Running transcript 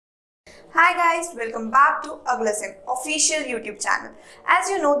Hi guys, welcome back to Aglasem official YouTube channel. As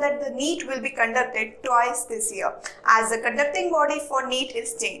you know that the NEET will be conducted twice this year as the conducting body for NEET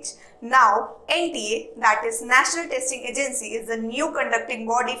is changed. Now NTA, that is National Testing Agency, is the new conducting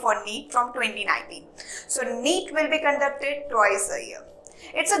body for NEET from 2019. So NEET will be conducted twice a year.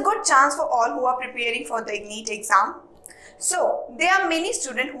 It's a good chance for all who are preparing for the NEET exam. So there are many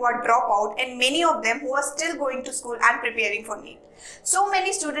students who are dropout and many of them who are still going to school and preparing for NEET. So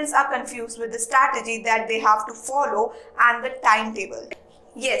many students are confused with the strategy that they have to follow and the timetable.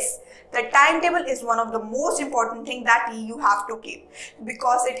 Yes, the timetable is one of the most important things that you have to keep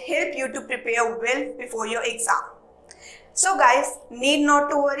because it helps you to prepare well before your exam. So guys, need not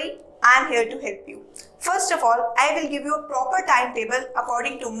to worry, I am here to help you. First of all, I will give you a proper timetable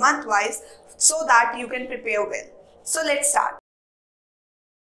according to month-wise so that you can prepare well. So let's start.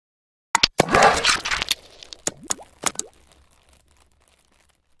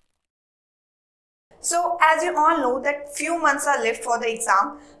 So as you all know that few months are left for the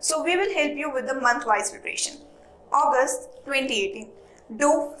exam, so we will help you with the month-wise preparation. August 2018,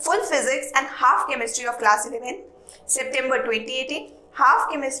 do full physics and half chemistry of class 11. September 2018,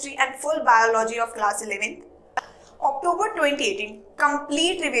 half chemistry and full biology of class 11. October 2018,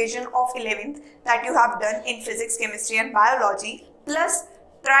 complete revision of 11th that you have done in physics, chemistry and biology, plus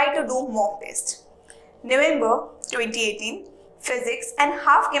try to do mock test. November 2018, physics and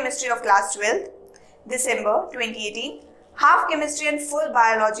half chemistry of class 12th. December 2018, half chemistry and full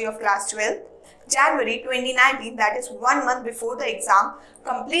biology of class 12th. January 2019, that is 1 month before the exam,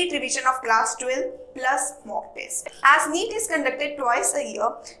 complete revision of class 12 plus mock test. As NEET is conducted twice a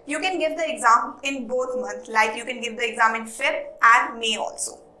year, you can give the exam in both months, like you can give the exam in Feb and May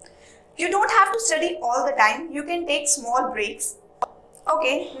also. You don't have to study all the time, you can take small breaks.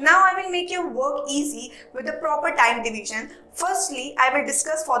 Okay, now I will make your work easy with the proper time division. Firstly, I will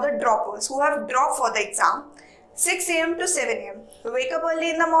discuss for the droppers who have dropped for the exam. 6 AM to 7 AM. Wake up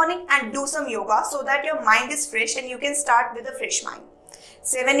early in the morning and do some yoga so that your mind is fresh and you can start with a fresh mind.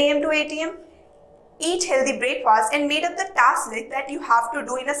 7 AM to 8 AM. Eat healthy breakfast and made up the task list that you have to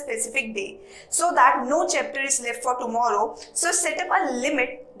do in a specific day so that no chapter is left for tomorrow. So set up a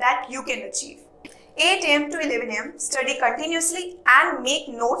limit that you can achieve. 8 AM to 11 AM, study continuously and make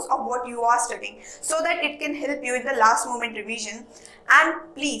notes of what you are studying so that it can help you in the last moment revision. And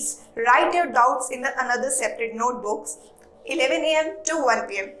please write your doubts in another separate notebooks. 11 AM to 1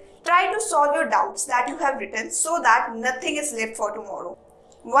 PM, try to solve your doubts that you have written so that nothing is left for tomorrow.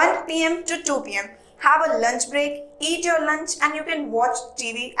 1 PM to 2 PM, have a lunch break, eat your lunch and you can watch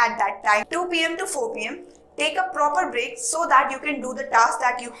TV at that time. 2 PM to 4 PM, take a proper break so that you can do the task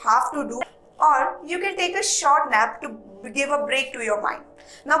that you have to do. Or you can take a short nap to give a break to your mind.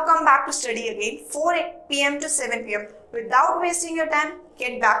 Now come back to study again, 4 PM to 7 PM. Without wasting your time,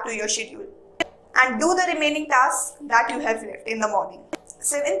 get back to your schedule. And do the remaining tasks that you have left in the morning.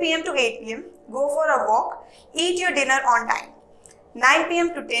 7 PM to 8 PM, go for a walk, eat your dinner on time. 9 PM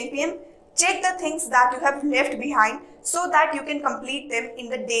to 10 PM, check the things that you have left behind so that you can complete them in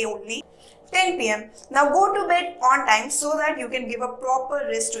the day only. 10 PM, now go to bed on time so that you can give a proper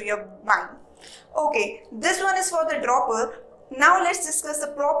rest to your mind. Okay, this one is for the dropper. Now let's discuss the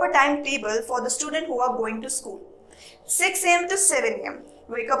proper timetable for the student who are going to school. 6 AM to 7 AM.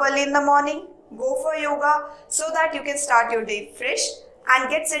 Wake up early in the morning, go for yoga so that you can start your day fresh and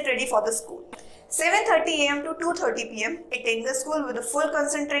get set ready for the school. 7:30 AM to 2:30 PM. Attend the school with a full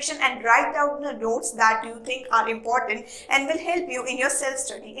concentration and write down the notes that you think are important and will help you in your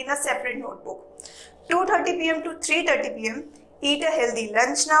self-study in a separate notebook. 2:30 PM to 3:30 PM. Eat a healthy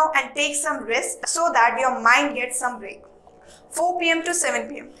lunch now and take some rest so that your mind gets some break. 4 PM to 7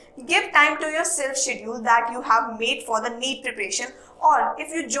 PM. Give time to your self-schedule that you have made for the NEET preparation, or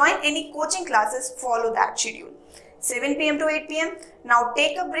if you join any coaching classes, follow that schedule. 7 PM to 8 PM. Now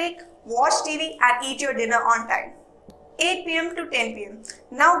take a break, watch TV and eat your dinner on time. 8 PM to 10 PM.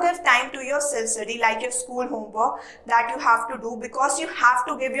 Now give time to your self-study like your school homework that you have to do because you have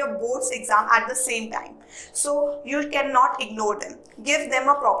to give your board's exam at the same time. So you cannot ignore them. Give them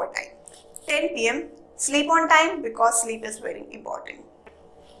a proper time. 10 PM. Sleep on time because sleep is very important.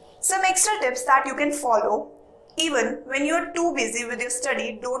 Some extra tips that you can follow. Even when you are too busy with your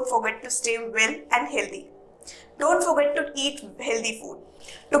study, don't forget to stay well and healthy. Don't forget to eat healthy food.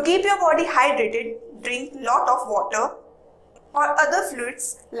 To keep your body hydrated, drink lot of water or other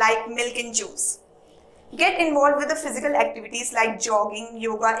fluids like milk and juice. Get involved with the physical activities like jogging,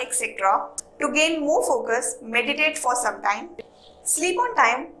 yoga, etc. To gain more focus, meditate for some time. Sleep on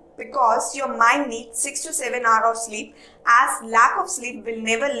time because your mind needs 6 to 7 hours of sleep, as lack of sleep will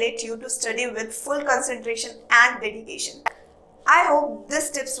never let you to study with full concentration and dedication. I hope these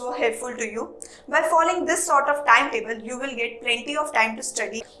tips were helpful to you. By following this sort of timetable, you will get plenty of time to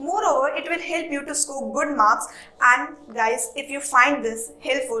study. Moreover, it will help you to score good marks. And guys, if you find this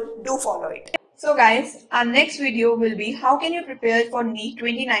helpful, do follow it. So guys, our next video will be how can you prepare for NEET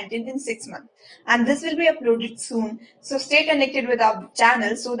 2019 in 6 months. And this will be uploaded soon. So stay connected with our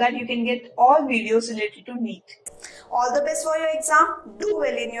channel so that you can get all videos related to NEET. All the best for your exam. Do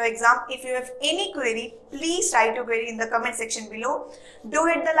well in your exam. If you have any query, please write your query in the comment section below. Do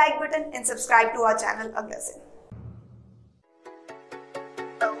hit the like button and subscribe to our channel Aglasem.